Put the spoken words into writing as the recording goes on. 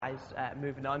guys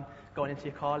moving on, going into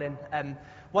your calling.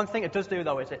 One thing it does do,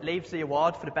 though, is it leaves the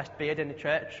award for the best beard in the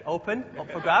church open, up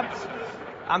for grabs.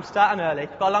 I'm starting early.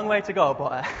 Got a long way to go,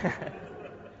 but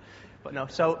but no.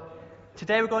 So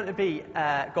today we're going to be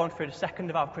going through the second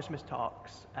of our Christmas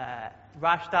talks.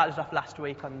 Raj started us off last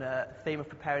week on the theme of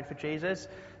preparing for Jesus.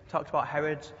 Talked about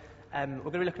Herod. We're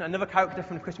going to be looking at another character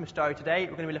from the Christmas story today.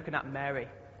 We're going to be looking at Mary.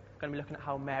 We're going to be looking at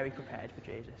how Mary prepared for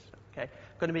Jesus. Okay,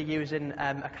 going to be using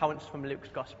accounts from Luke's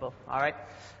Gospel. All right.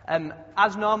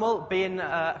 As normal, being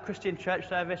a Christian church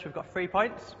service, we've got 3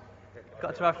 points.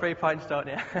 Got to have 3 points, don't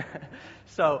you?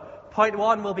 So, point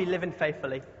 1 will be living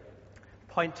faithfully.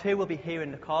 Point 2 will be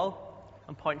hearing the call,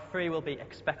 and point 3 will be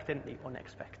expecting the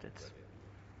unexpected.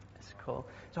 That's cool.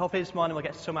 So hopefully this morning we'll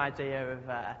get some idea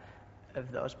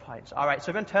of those points. All right.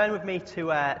 So, going to turn with me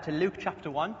to Luke chapter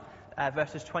 1.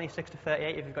 Verses 26 to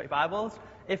 38 if you've got your Bibles.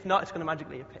 If not, it's going to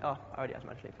magically appear. Oh, already has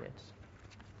magically appeared.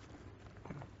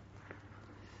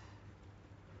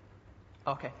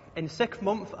 Okay. In the 6th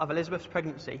month of Elizabeth's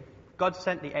pregnancy, God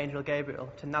sent the angel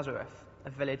Gabriel to Nazareth,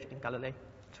 a village in Galilee,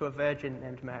 to a virgin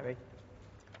named Mary.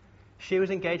 She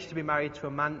was engaged to be married to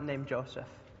a man named Joseph,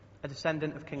 a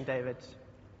descendant of King David.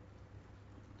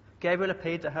 Gabriel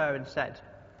appeared to her and said,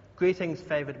 "Greetings,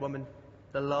 favoured woman,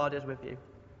 the Lord is with you."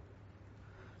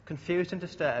 Confused and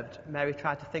disturbed, Mary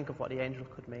tried to think of what the angel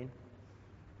could mean.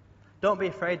 "Don't be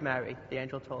afraid, Mary," the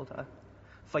angel told her,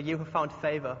 "for you have found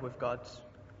favour with God.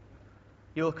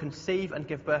 You will conceive and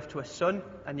give birth to a son,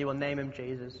 and you will name him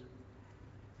Jesus.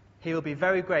 He will be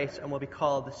very great and will be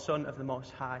called the Son of the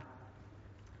Most High.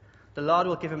 The Lord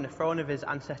will give him the throne of his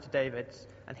ancestor David's,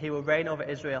 and he will reign over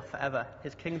Israel forever.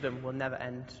 His kingdom will never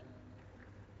end."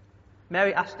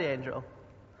 Mary asked the angel,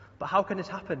 "But how can this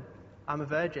happen? I'm a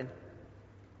virgin."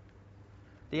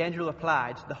 The angel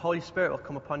replied, "The Holy Spirit will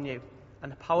come upon you,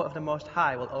 and the power of the Most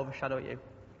High will overshadow you.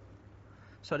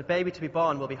 So the baby to be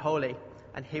born will be holy,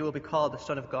 and he will be called the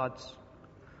Son of God.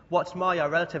 What's more, your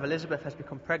relative Elizabeth has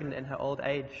become pregnant in her old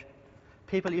age.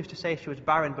 People used to say she was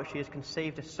barren, but she has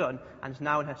conceived a son and is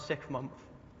now in her 6th month.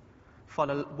 For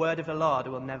the word of the Lord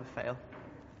will never fail."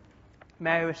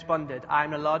 Mary responded, "I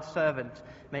am the Lord's servant.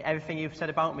 May everything you've said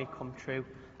about me come true."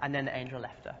 And then the angel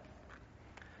left her.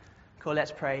 Cool,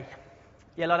 let's pray.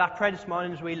 Yeah, Lord, I pray this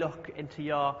morning as we look into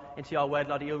your word,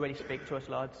 Lord, that you'll really speak to us,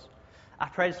 Lord. I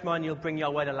pray this morning you'll bring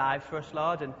your word alive for us,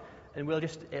 Lord, and it'll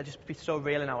just be so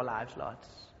real in our lives, Lord.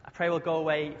 I pray we'll go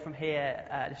away from here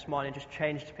this morning just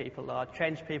changed people, Lord.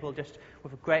 Change people just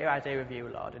with a greater idea of you,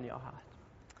 Lord, in your heart.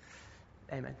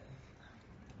 Amen.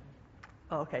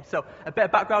 Okay, so a bit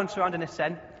of background surrounding this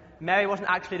then. Mary wasn't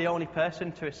actually the only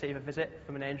person to receive a visit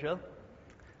from an angel.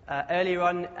 Earlier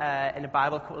on in the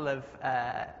Bible, a couple of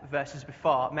verses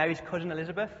before, Mary's cousin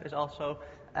Elizabeth is also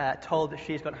told that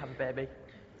she's going to have a baby.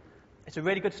 It's a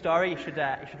really good story. You should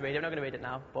read it. I'm not going to read it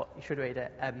now, but you should read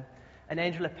it. An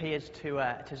angel appears to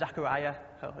Zachariah,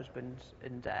 her husband,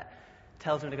 and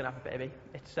tells them they're going to have a baby.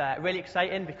 It's really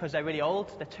exciting because they're really old.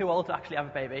 They're too old to actually have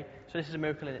a baby, so this is a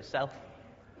miracle in itself.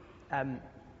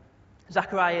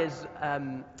 Zachariah's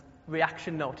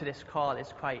reaction, though, to this call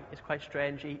is quite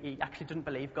strange. He actually doesn't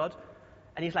believe God.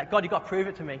 And he's like, "God, you've got to prove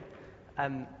it to me."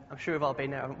 I'm sure we've all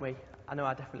been there, haven't we? I know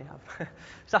I definitely have.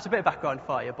 So that's a bit of background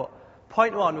for you. But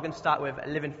point 1, we're going to start with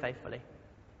living faithfully.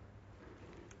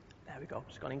 There we go.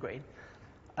 It's gone in green.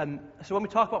 So when we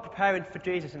talk about preparing for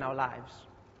Jesus in our lives,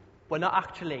 we're not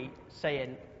actually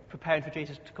saying preparing for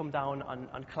Jesus to come down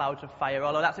on clouds of fire,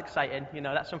 although that's exciting. You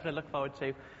know, that's something to look forward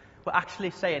to. We're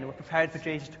actually saying we're preparing for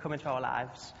Jesus to come into our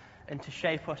lives and to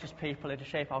shape us as people and to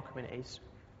shape our communities,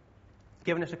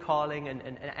 giving us a calling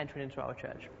and entering into our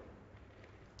church.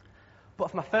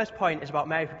 But my first point is about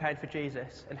Mary preparing for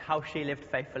Jesus and how she lived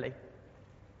faithfully.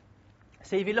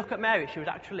 See, if you look at Mary, she was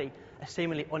actually a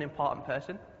seemingly unimportant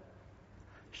person.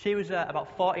 She was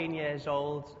about 14 years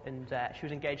old and she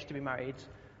was engaged to be married,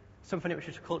 something which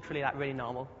was culturally really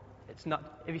normal. It's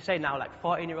not, if you say now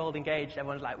 14-year-old engaged,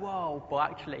 everyone's like, whoa,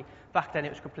 but actually back then it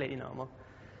was completely normal.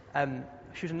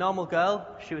 She was a normal girl.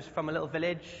 She was from a little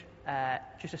village,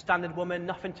 just a standard woman,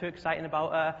 nothing too exciting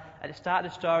about her. At the start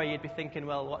of the story, you'd be thinking,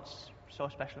 well, what's so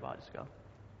special about this girl?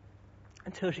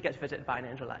 Until she gets visited by an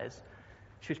angel, that is.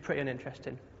 She was pretty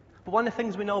uninteresting. But one of the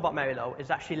things we know about Mary, though, is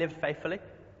that she lived faithfully.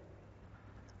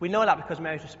 We know that because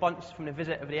Mary's response from the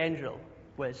visit of the angel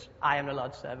was, "I am the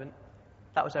Lord's servant."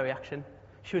 That was her reaction.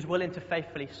 She was willing to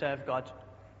faithfully serve God.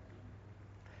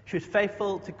 She was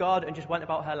faithful to God and just went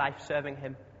about her life serving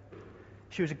him.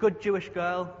 She was a good Jewish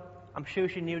girl. I'm sure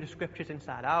she knew the scriptures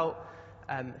inside out.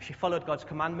 She followed God's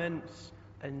commandments.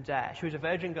 And she was a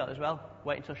virgin girl as well,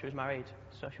 waiting until she was married.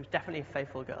 So she was definitely a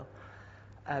faithful girl.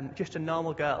 Just a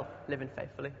normal girl living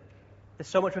faithfully. There's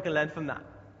so much we can learn from that.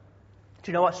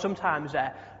 Do you know what? Sometimes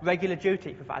regular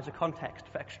duty provides a context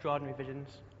for extraordinary visions.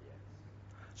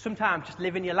 Sometimes just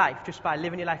living your life, just by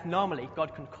living your life normally,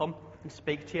 God can come and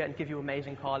speak to you and give you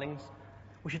amazing callings.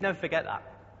 We should never forget that.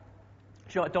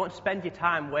 Do you know what? Don't spend your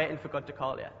time waiting for God to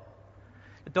call you.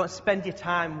 Don't spend your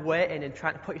time waiting and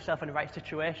trying to put yourself in the right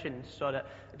situations so that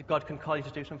God can call you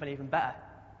to do something even better.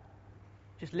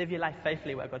 Just live your life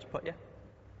faithfully where God's put you.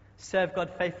 Serve God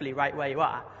faithfully right where you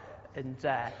are,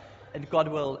 and God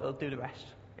will do the rest.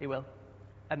 He will.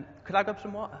 Could I grab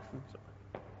some water from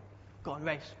someone? Go on,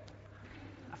 race.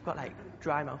 I've got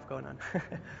dry mouth going on.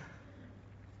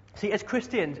 See, as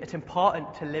Christians, it's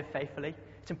important to live faithfully.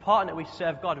 It's important that we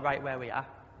serve God right where we are.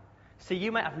 See,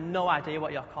 you might have no idea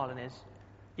what your calling is.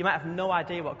 You might have no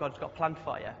idea what God's got planned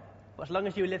for you. But as long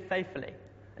as you live faithfully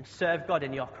and serve God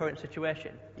in your current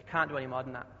situation, you can't do any more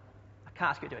than that. I can't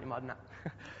ask you to do any more than that.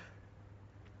 Do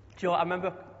you know what? I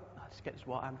remember... Let's get this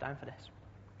water. I'm down for this.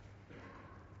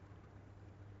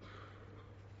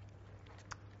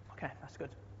 Okay, that's good.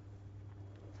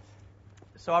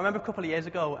 So I remember a couple of years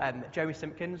ago, Jeremy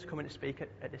Simpkins coming to speak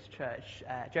at this church.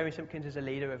 Jeremy Simpkins is a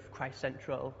leader of Christ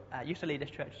Central. Used to lead this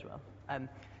church as well.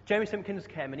 Jeremy Simpkins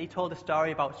came and he told a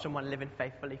story about someone living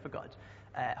faithfully for God.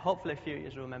 Hopefully a few of you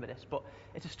will remember this. But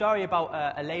it's a story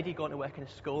about a lady going to work in a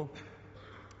school.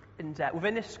 And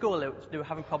within this school, they were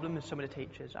having problems with some of the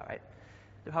teachers, all right?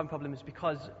 They were having problems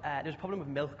because there's a problem with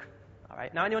milk, all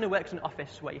right? Now, anyone who works in an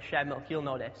office where you share milk, you'll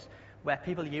know this, where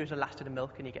people use the last of the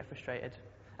milk and you get frustrated.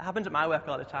 It happens at my work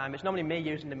all the time. It's normally me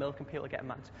using the milk and people get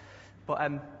mad.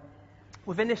 But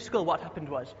within this school, what happened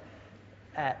was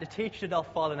the teachers had all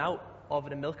fallen out over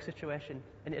the milk situation.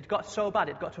 And it had got so bad,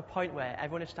 it got to a point where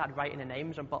everyone had started writing their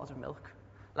names on bottles of milk.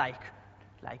 Like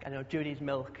I don't know, Judy's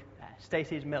milk,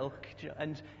 Stacey's milk.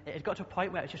 And it had got to a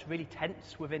point where it was just really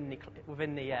tense within the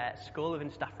school, within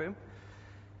the staff room.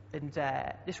 And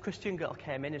this Christian girl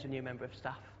came in as a new member of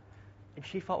staff. And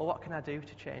she thought, well, what can I do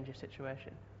to change this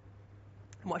situation?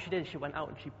 And what she did is she went out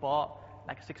and she bought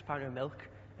a 6-pounder of milk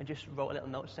and just wrote a little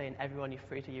note saying, everyone, you're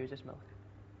free to use this milk.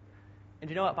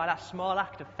 And you know what? By that small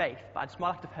act of faith, by the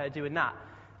small act of her doing that,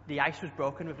 the ice was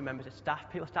broken with the members of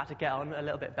staff. People started to get on a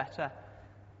little bit better.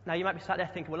 Now, you might be sat there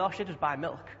thinking, well, all she did was buy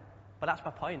milk. But that's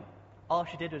my point. All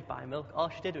she did was buy milk. All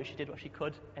she did was she did what she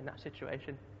could in that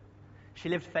situation. She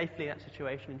lived faithfully in that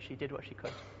situation and she did what she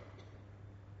could.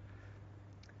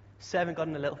 Serving God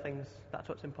in the little things, that's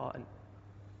what's important.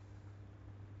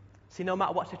 See, no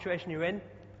matter what situation you're in,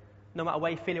 no matter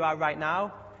where you feel you are right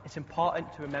now, it's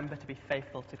important to remember to be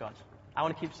faithful to God. I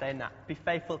want to keep saying that. Be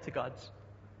faithful to God.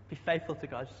 Be faithful to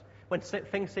God. When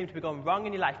things seem to be going wrong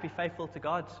in your life, be faithful to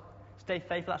God. Stay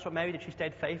faithful. That's what Mary did. She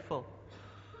stayed faithful.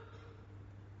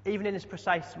 Even in this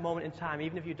precise moment in time,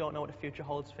 even if you don't know what the future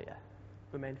holds for you,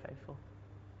 remain faithful.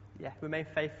 Yeah, remain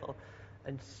faithful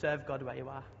and serve God where you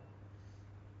are.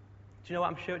 Do you know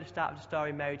what? I'm sure at the start of the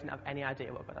story, Mary didn't have any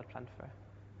idea what God had planned for her.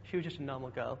 She was just a normal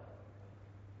girl.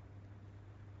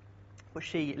 But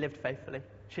she lived faithfully.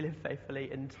 She lived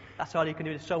faithfully, and that's all you can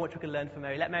do. There's so much we can learn from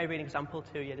Mary. Let Mary be an example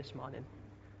to you this morning.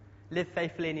 Live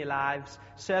faithfully in your lives.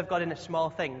 Serve God in the small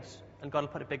things, and God will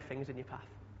put the big things in your path.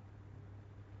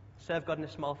 Serve God in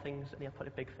the small things, and He'll put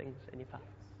the big things in your path.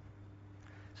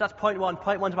 So that's point one.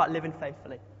 Point one's about living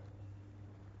faithfully.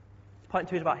 Point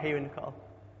two is about hearing the call.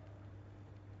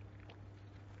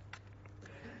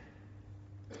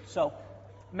 So,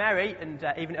 Mary and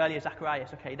even earlier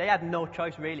Zacharias, okay, they had no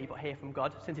choice really but hear from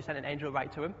God since He sent an angel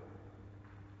right to him.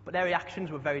 But their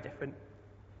reactions were very different.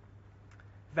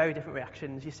 Very different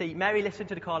reactions. You see, Mary listened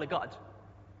to the call of God.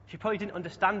 She probably didn't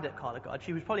understand the call of God.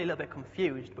 She was probably a little bit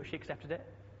confused, but she accepted it.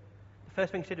 The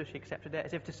first thing she did was she accepted it,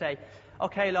 as if to say,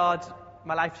 okay, Lord,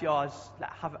 my life's yours,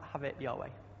 have it your way.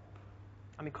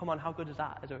 I mean, come on, how good is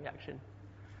that as a reaction?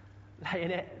 Like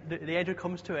in it, the angel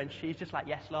comes to her and she's just like,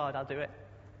 yes, Lord, I'll do it.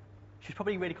 She's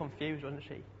probably really confused, wasn't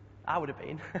she? I would have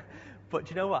been. But do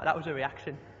you know what? That was a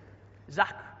reaction.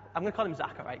 I'm going to call him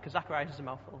Zach, all right, because Zacharias is a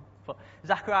mouthful. But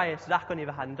Zach on the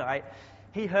other hand, all right,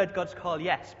 he heard God's call,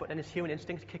 yes, but then his human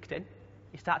instincts kicked in.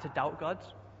 He started to doubt God.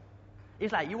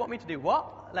 He's like, you want me to do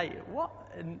what? Like, what?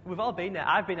 And we've all been there.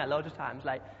 I've been there loads of times.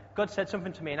 Like, God said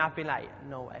something to me and I've been like,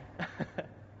 no way.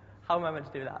 How am I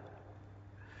meant to do that?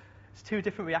 It's two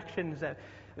different reactions.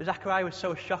 Zachariah was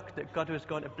so shocked that God was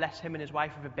going to bless him and his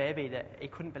wife with a baby that he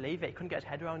couldn't believe it. He couldn't get his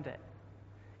head around it.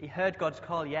 He heard God's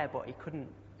call, yeah, but he couldn't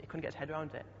get his head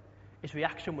around it. His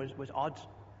reaction was odd. Do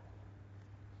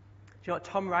you know what?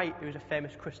 Tom Wright, who's a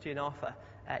famous Christian author,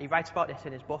 he writes about this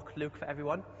in his book, Luke for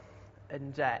Everyone.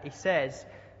 And he says,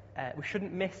 we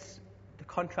shouldn't miss the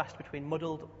contrast between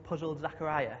muddled, puzzled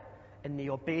Zachariah and the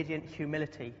obedient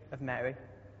humility of Mary.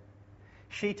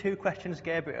 She too questions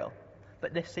Gabriel,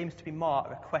 but this seems to be more a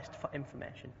request for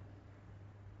information.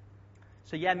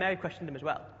 So yeah, Mary questioned him as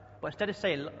well. But instead of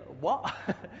saying, what?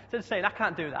 Instead of saying, I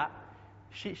can't do that,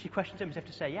 she questions him as if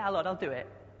to say, yeah, Lord, I'll do it.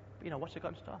 But, what's it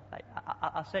got in store? Like,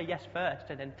 I'll say yes first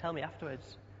and then tell me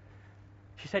afterwards.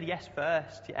 She said yes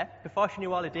first, yeah? Before she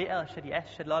knew all the details, she said yes.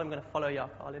 She said, Lord, I'm going to follow your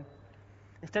calling.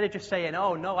 Instead of just saying,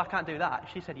 oh, no, I can't do that,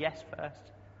 she said yes first.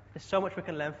 There's so much we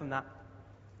can learn from that.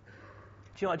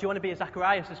 Do you want to be a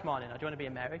Zacharias this morning, or do you want to be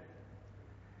a Mary?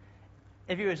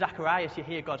 If you're a Zacharias, you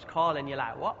hear God's call and you're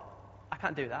like, what? I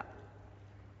can't do that.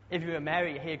 If you're a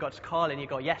Mary, you hear God's call and you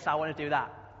go, yes, I want to do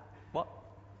that. What?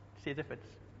 See the difference?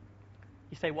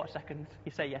 You say what second?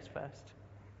 You say yes first.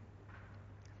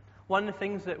 One of the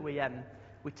things that we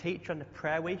teach on the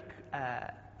prayer week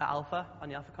at Alpha, on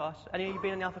the Alpha course. Any of you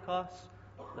been on the Alpha course?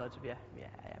 Loads of you. Yeah,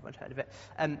 everyone's heard of it.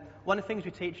 One of the things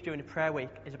we teach during the prayer week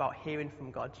is about hearing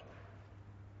from God.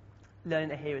 Learning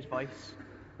to hear his voice.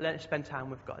 Learning to spend time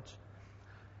with God.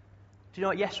 Do you know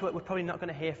what? Yes, we're probably not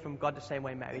going to hear from God the same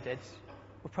way Mary did.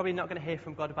 We're probably not going to hear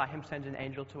from God by him sending an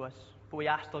angel to us. But we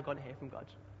are still going to hear from God.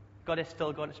 God is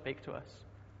still going to speak to us.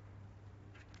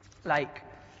 Like,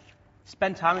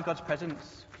 spend time in God's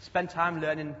presence. Spend time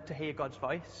learning to hear God's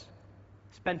voice.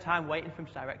 Spend time waiting for him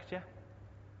to direct you.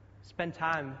 Spend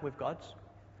time with God. Do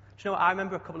you know what? I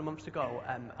remember a couple of months ago,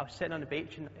 I was sitting on the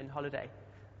beach in holiday,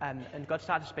 and God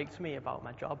started to speak to me about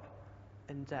my job.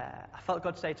 And I felt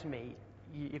God say to me,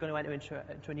 you're going to enter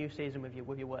into a new season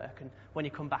with your work, and when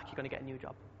you come back, you're going to get a new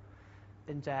job.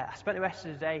 And I spent the rest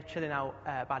of the day chilling out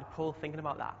by the pool, thinking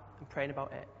about that and praying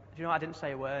about it. Do you know what? I didn't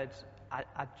say a word.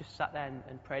 I just sat there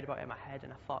and prayed about it in my head,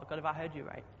 and I thought, God, have I heard you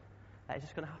right? Is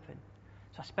this going to happen?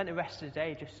 So I spent the rest of the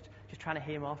day just trying to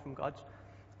hear more from God.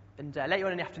 And later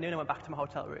on in the afternoon, I went back to my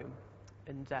hotel room,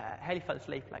 and Haley fell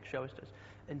asleep like she always does.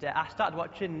 And I started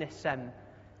watching this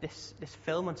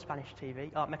film on Spanish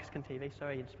TV, or Mexican TV,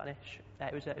 sorry, in Spanish.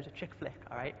 It was a chick flick,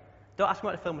 all right? Don't ask me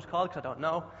what the film was called, because I don't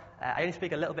know. I only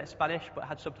speak a little bit of Spanish, but I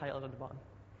had subtitles on the bottom.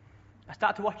 I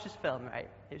started to watch this film, right?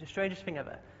 It was the strangest thing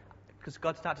ever, because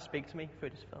God started to speak to me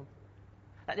through this film.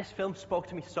 Like, this film spoke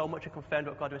to me so much and confirmed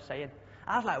what God was saying.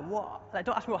 I was like, what? Like,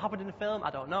 don't ask me what happened in the film, I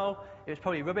don't know. It was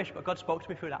probably rubbish, but God spoke to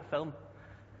me through that film.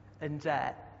 And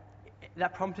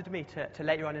that prompted me to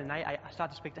later on in the night, I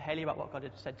started to speak to Haley about what God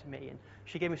had said to me, and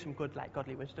she gave me some good,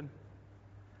 godly wisdom.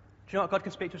 Do you know what? God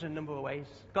can speak to us in a number of ways.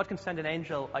 God can send an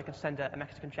angel, or he can send a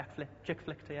Mexican chick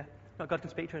flick to you. God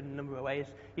can speak to you in a number of ways.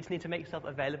 You just need to make yourself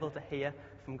available to hear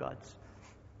from God.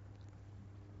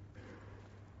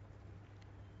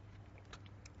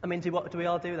 I mean, do we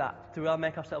all do that? Do we all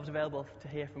make ourselves available to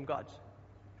hear from God?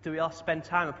 Do we all spend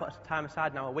time and put time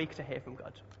aside now a week to hear from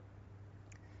God?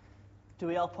 Do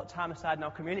we all put time aside in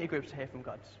our community groups to hear from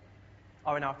God?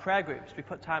 Or in our prayer groups, do we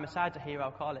put time aside to hear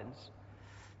our callings?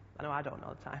 I know I don't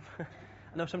all the time.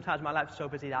 I know sometimes my life's so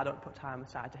busy that I don't put time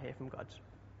aside to hear from God.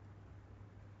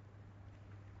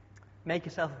 Make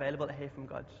yourself available to hear from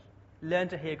God. Learn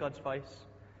to hear God's voice.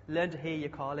 Learn to hear your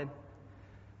calling.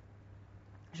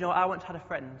 Do you know what? I once had a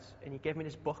friend, and he gave me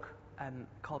this book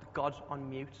called God on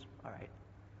Mute, all right?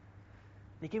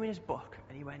 And he gave me this book,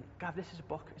 and he went, Gav, this is a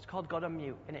book. It's called God on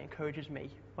Mute, and it encourages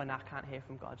me when I can't hear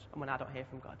from God and when I don't hear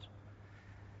from God.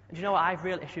 And do you know what? I have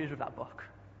real issues with that book,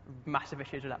 massive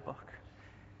issues with that book.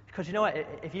 Because you know what?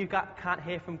 If you can't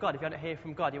hear from God, if you don't hear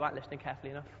from God, you aren't listening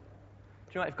carefully enough. Do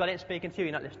you know what? If God ain't speaking to you,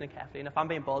 you're not listening carefully enough. I'm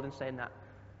being bold in saying that.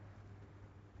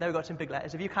 There we go, some big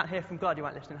letters. If you can't hear from God, you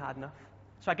aren't listening hard enough.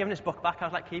 So I gave him this book back. I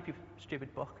was like, keep you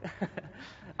stupid book.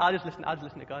 I'll just listen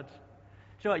to God. Do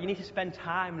you know what? You need to spend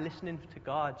time listening to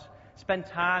God. Spend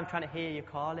time trying to hear your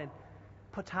calling.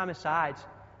 Put time aside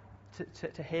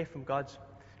to hear from God. Do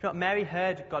you know what? Mary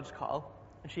heard God's call,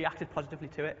 and she acted positively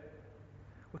to it.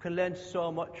 We can learn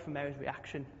so much from Mary's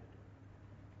reaction.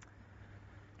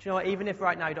 Do you know what? Even if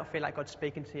right now you don't feel like God's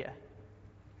speaking to you,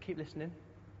 keep listening.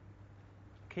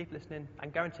 Keep listening. I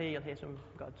guarantee you'll hear some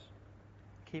from God.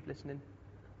 Keep listening.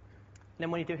 And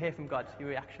then when you do hear from God, your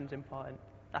reaction's important.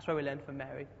 That's where we learn from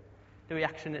Mary. The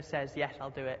reaction that says, yes,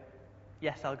 I'll do it.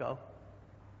 Yes, I'll go.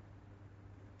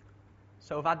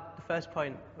 So we've had the first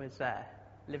point was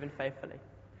living faithfully.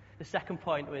 The second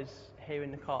point was hearing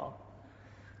the call.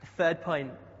 The third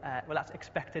point, that's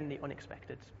expecting the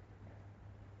unexpected.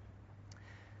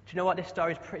 Do you know what? This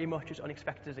story is pretty much as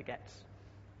unexpected as it gets.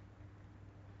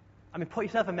 I mean, put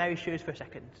yourself in Mary's shoes for a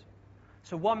second.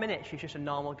 So 1 minute, she's just a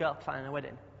normal girl planning a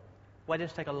wedding.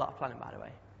 Weddings take a lot of planning, by the way.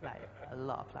 Right, a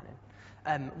lot of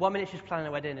planning. 1 minute she's planning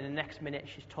a wedding, and the next minute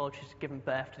she's told she's given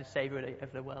birth to the Saviour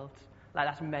of the world. Like,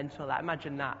 that's mental. Like,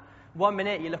 imagine that. 1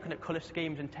 minute you're looking at colour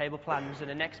schemes and table plans, and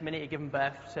the next minute you're giving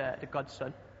birth to God's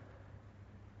Son.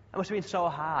 It must have been so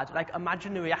hard. Like,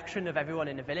 imagine the reaction of everyone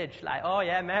in the village. Like, oh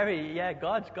yeah, Mary, yeah,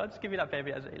 God's giving you that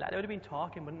baby. Like, they would have been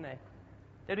talking, wouldn't they?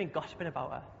 They would have been gossiping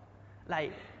about her.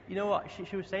 Like, you know what?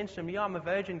 She was saying to them, yeah, I'm a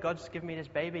virgin. God's given me this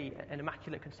baby, an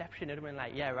immaculate conception. It would have been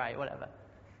like, yeah, right, whatever.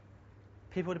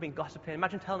 People would have been gossiping.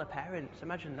 Imagine telling her parents.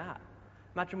 Imagine that.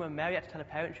 Imagine when Mary had to tell her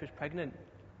parents she was pregnant.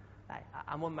 Like,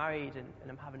 I'm unmarried and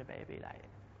I'm having a baby. Like,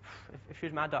 if she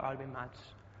was my daughter, I would have been mad.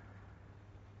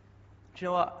 Do you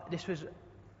know what? This was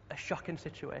a shocking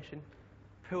situation.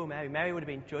 Poor Mary. Mary would have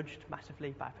been judged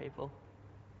massively by people,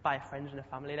 by her friends and her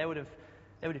family. They would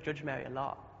have judged Mary a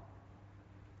lot.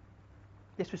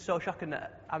 This was so shocking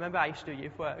that I remember I used to do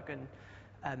youth work,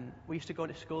 and we used to go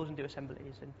into schools and do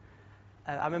assemblies. And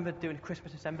I remember doing a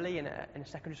Christmas assembly in a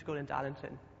secondary school in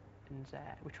Darlington, and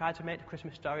we tried to make the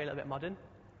Christmas story a little bit modern.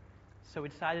 So we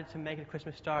decided to make a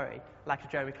Christmas story like the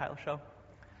Jeremy Kyle show.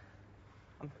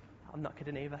 I'm not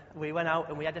kidding either. We went out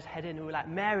and we had this head in and we were like,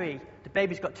 Mary, the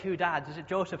baby's got two dads. Is it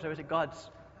Joseph's or is it God's?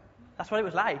 That's what it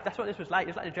was like. That's what this was like.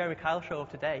 It was like the Jeremy Kyle show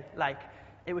of today. Like,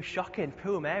 it was shocking.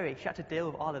 Poor Mary. She had to deal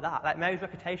with all of that. Like, Mary's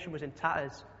reputation was in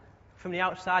tatters. From the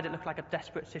outside, it looked like a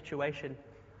desperate situation.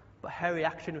 But her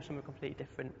reaction was something completely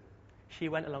different. She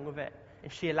went along with it.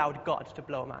 And she allowed God to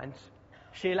blow her mind.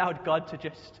 She allowed God to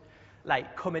just,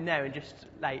 like, come in there and just,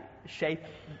 like, shape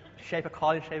a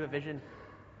calling, shape a vision.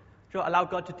 Do you know, allow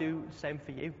God to do the same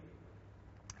for you.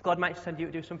 God might send you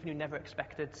to do something you never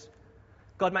expected.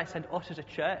 God might send us as a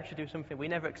church to do something we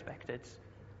never expected.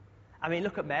 I mean,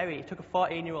 look at Mary. He took a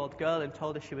 14-year-old girl and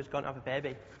told her she was going to have a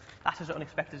baby. That's as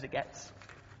unexpected as it gets.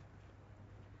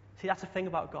 See, that's the thing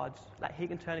about God. Like, he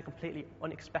can turn a completely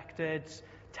unexpected,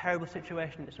 terrible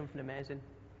situation into something amazing.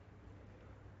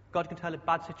 God can turn a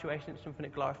bad situation into something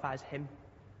that glorifies him.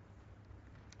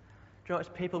 Do you know, as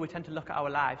people, we tend to look at our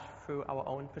lives through our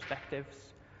own perspectives.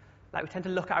 Like, we tend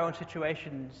to look at our own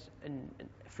situations and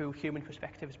through human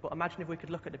perspectives, but imagine if we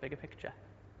could look at the bigger picture.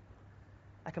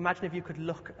 Like, imagine if you could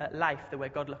look at life the way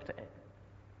God looked at it.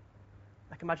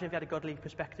 Like, imagine if you had a godly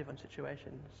perspective on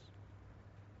situations.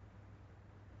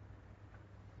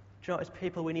 Do you know, as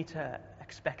people, we need to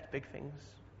expect big things.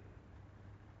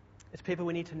 As people,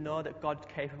 we need to know that God's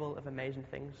capable of amazing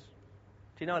things.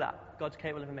 Do you know that? God's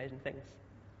capable of amazing things.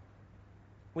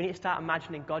 We need to start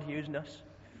imagining God using us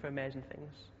for amazing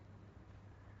things.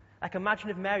 Like, imagine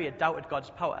if Mary had doubted God's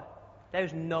power. There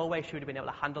is no way she would have been able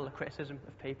to handle the criticism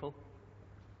of people.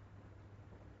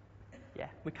 Yeah,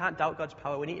 we can't doubt God's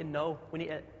power. We need to know. We need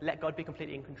to let God be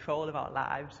completely in control of our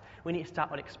lives. We need to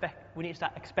start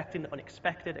expecting the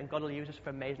unexpected, and God will use us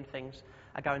for amazing things.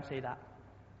 I guarantee that.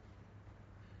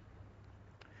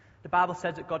 The Bible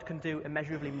says that God can do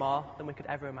immeasurably more than we could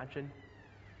ever imagine.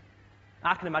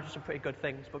 I can imagine some pretty good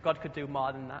things, but God could do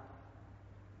more than that.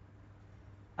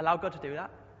 Allow God to do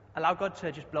that. Allow God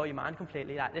to just blow your mind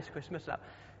completely, like this Christmas.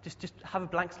 Just have a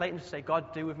blank slate and just say,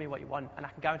 God, do with me what you want, and I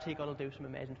can guarantee God will do some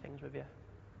amazing things with you.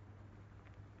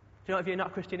 Do you know, if you're not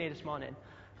a Christian here this morning,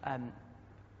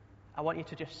 I want you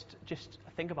to just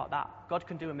think about that. God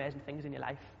can do amazing things in your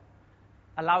life.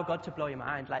 Allow God to blow your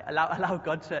mind. Like, allow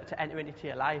God to enter into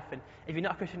your life. And if you're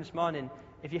not a Christian this morning,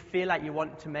 if you feel like you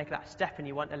want to make that step and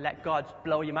you want to let God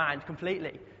blow your mind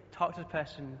completely, talk to the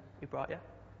person who brought you.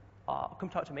 Or come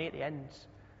talk to me at the end. Do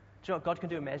you know what? God can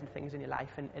do amazing things in your life.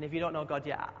 And if you don't know God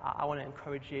yet, I want to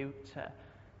encourage you to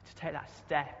take that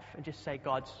step and just say,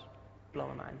 God, blow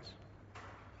my mind.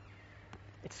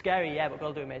 It's scary, yeah, but God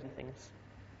will do amazing things.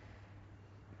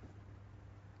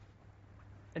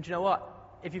 And do you know what?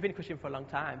 If you've been a Christian for a long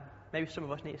time, maybe some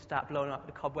of us need to start blowing up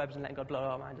the cobwebs and letting God blow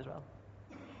our mind as well.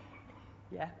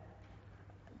 Yeah?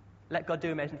 Let God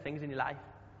do amazing things in your life.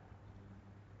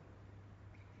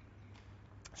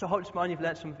 So I hope this morning you've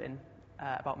learned something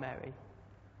about Mary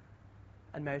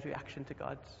and Mary's reaction to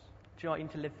God. Do you know what? You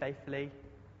need to live faithfully.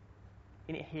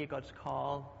 You need to hear God's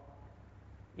call.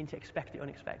 You need to expect the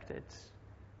unexpected.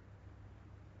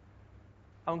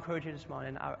 I'll encourage you this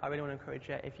morning. I really want to encourage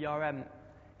you. If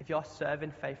you're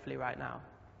serving faithfully right now,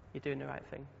 you're doing the right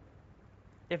thing.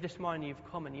 If this morning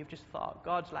you've come and you've just thought,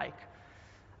 God's like,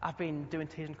 I've been doing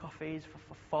teas and coffees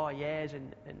for 4 years,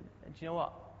 and do you know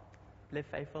what? Live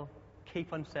faithful.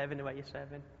 Keep on serving the way you're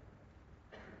serving.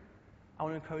 I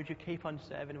want to encourage you, keep on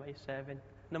serving the way you're serving.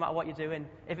 No matter what you're doing.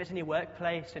 If it's in your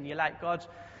workplace and you're like, God,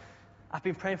 I've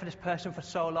been praying for this person for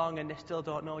so long and they still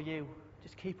don't know you.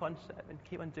 Just keep on serving.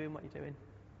 Keep on doing what you're doing.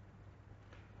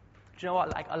 Do you know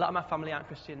what? Like, a lot of my family aren't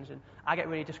Christians, and I get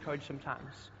really discouraged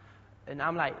sometimes. And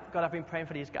I'm like, God, I've been praying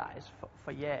for these guys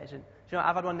for years. And do you know,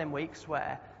 I've had one of them weeks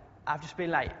where I've just been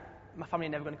like, my family are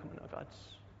never going to come to know God.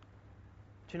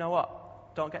 Do you know what?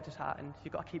 don't get disheartened.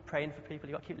 You've got to keep praying for people.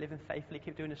 You've got to keep living faithfully,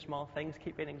 keep doing the small things,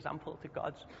 keep being an example to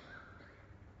God.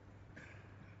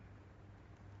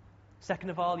 Second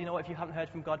of all, if you haven't heard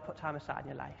from God, put time aside in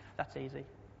your life. That's easy.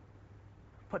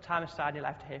 Put time aside in your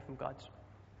life to hear from God.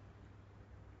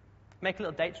 Make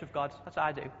little dates with God. That's what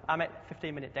I do. I make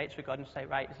 15-minute dates with God and say,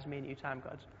 right, this is me and you time,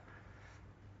 God.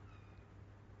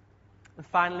 And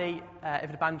finally,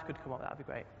 if the band could come up, that would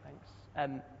be great.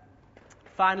 Thanks.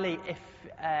 Finally,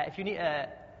 if you need to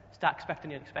start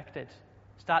expecting the unexpected,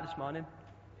 start this morning.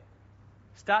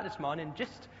 Start this morning.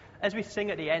 Just as we sing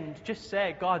at the end, just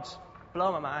say, God,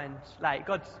 blow my mind. Like,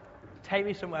 God, take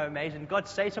me somewhere amazing. God,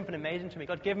 say something amazing to me.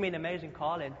 God, give me an amazing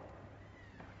calling.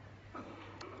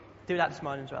 Do that this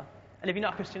morning as well. And if you're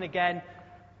not a Christian again,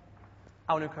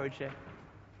 I want to encourage you.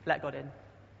 Let God in.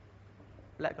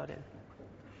 Let God in.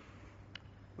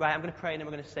 Right, I'm going to pray and then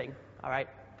we're going to sing. All right?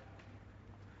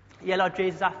 Yeah, Lord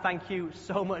Jesus, I thank you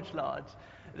so much, Lord,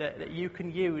 that you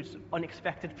can use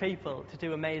unexpected people to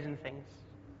do amazing things.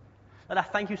 Lord, I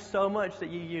thank you so much that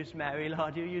you used Mary,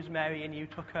 Lord. You used Mary and you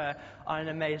took her on an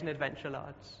amazing adventure,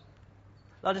 Lord.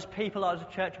 Lord, as people, Lord, as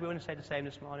a church, we want to say the same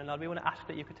this morning, Lord. We want to ask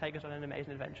that you could take us on an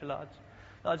amazing adventure, Lord.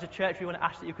 Lord, as a church, we want to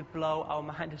ask that you could blow our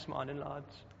mind this morning, Lord.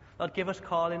 Lord, give us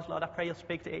callings, Lord. I pray you'll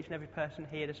speak to each and every person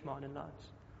here this morning, Lord.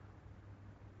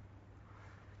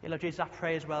 Yeah, Lord Jesus, I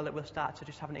pray as well that we'll start to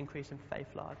just have an increase in faith,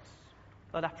 Lord.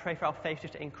 Lord, I pray for our faith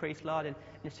just to increase, Lord, in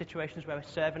the situations where we're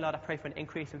serving, Lord. I pray for an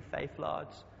increase in faith, Lord.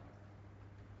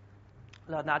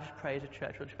 Lord, and I just pray as a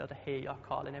church we'll just be able to hear your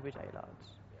calling every day, Lord.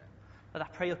 Lord,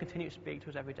 I pray you'll continue to speak to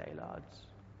us every day, Lord.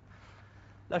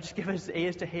 Lord, just give us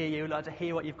ears to hear you, Lord, to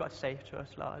hear what you've got to say to us,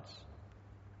 Lord.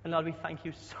 And Lord, we thank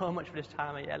you so much for this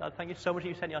time of year, Lord. Thank you so much that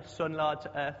you sent your Son, Lord,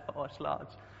 to earth for us, Lord.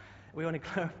 We want to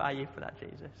glorify you for that,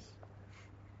 Jesus.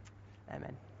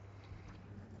 Amen.